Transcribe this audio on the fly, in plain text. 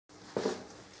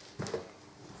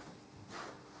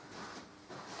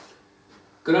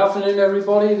Good afternoon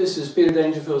everybody, this is Peter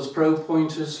Dangerfield's Pro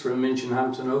Pointers from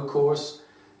Minchinhampton OLD COURSE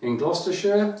in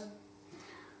Gloucestershire.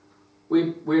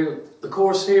 The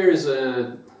course here is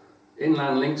an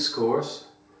inland links course,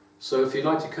 so if you'd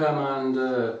like to come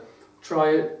and try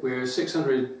it, we're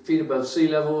 600 feet above sea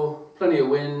level, plenty of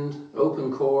wind,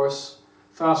 open course,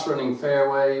 fast running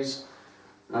fairways,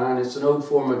 and it's an old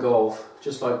form of golf,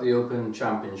 just like the Open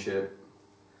Championship.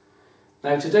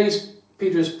 Now today's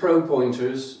Peter's Pro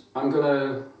Pointers, I'm going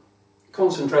to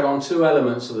concentrate on two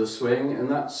elements of the swing,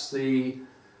 and that's the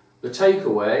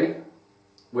takeaway,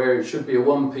 where it should be a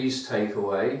one-piece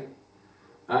takeaway,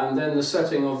 and then the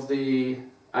setting of the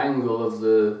angle of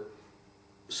the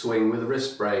swing with a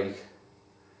wrist break.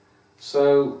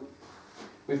 So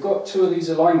we've got two of these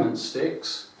alignment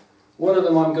sticks. One of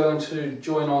them I'm going to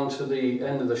join onto the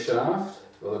end of the shaft,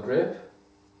 or the grip.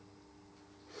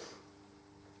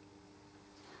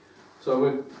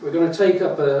 So we're going to take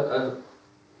up a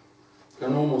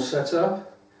normal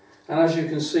setup, and as you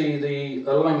can see, the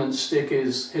alignment stick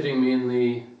is hitting me in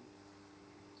the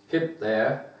hip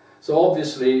there. So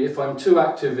obviously if I'm too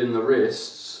active in the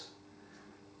wrists,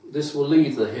 this will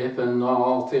leave the hip and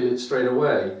I'll feel it straight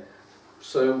away.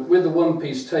 So with the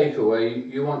one-piece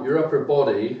takeaway, you want your upper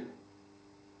body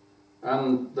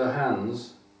and the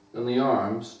hands and the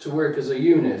arms to work as a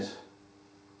unit.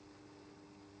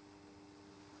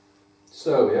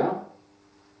 So yeah,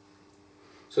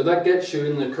 so that gets you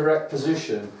in the correct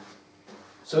position.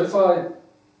 So if I've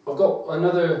got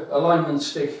another alignment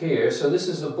stick here, so this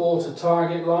is the ball to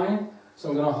target line, so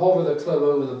I'm going to hover the club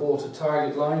over the ball to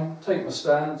target line, take my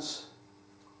stance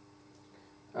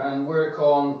and work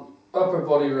on upper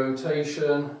body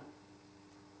rotation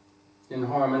in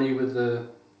harmony with the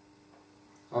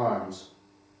arms.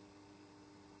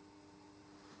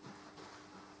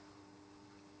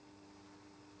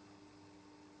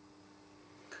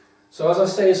 So as I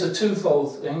say, it's a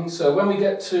twofold thing. So when we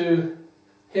get to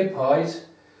hip height,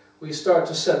 we start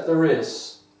to set the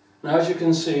wrists. Now as you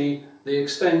can see, the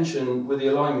extension with the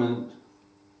alignment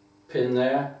pin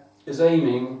there is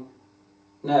aiming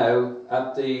now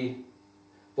at the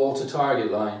ball to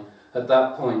target line at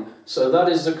that point. So that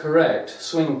is the correct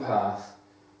swing path,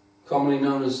 commonly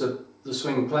known as the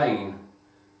swing plane.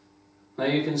 Now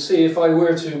you can see if I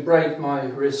were to break my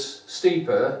wrist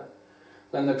steeper,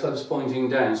 then the club's pointing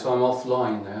down, so I'm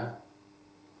offline there.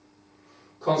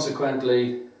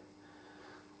 Consequently,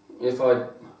 if I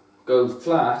go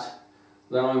flat,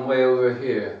 then I'm way over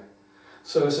here.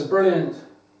 So it's a brilliant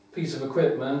piece of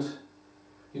equipment.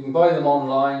 You can buy them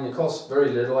online, it costs very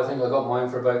little. I think I got mine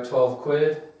for about 12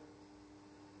 quid.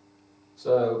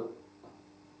 So,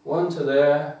 one to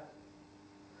there,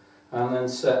 and then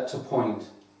set to point.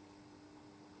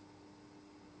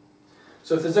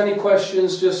 So if there's any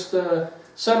questions, just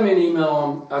send me an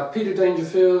email at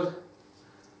peterdangerfield,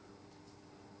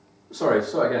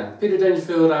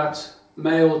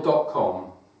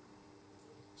 peterdangerfield@mail.com.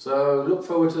 So look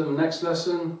forward to the next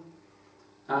lesson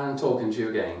and talking to you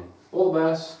again. All the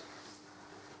best.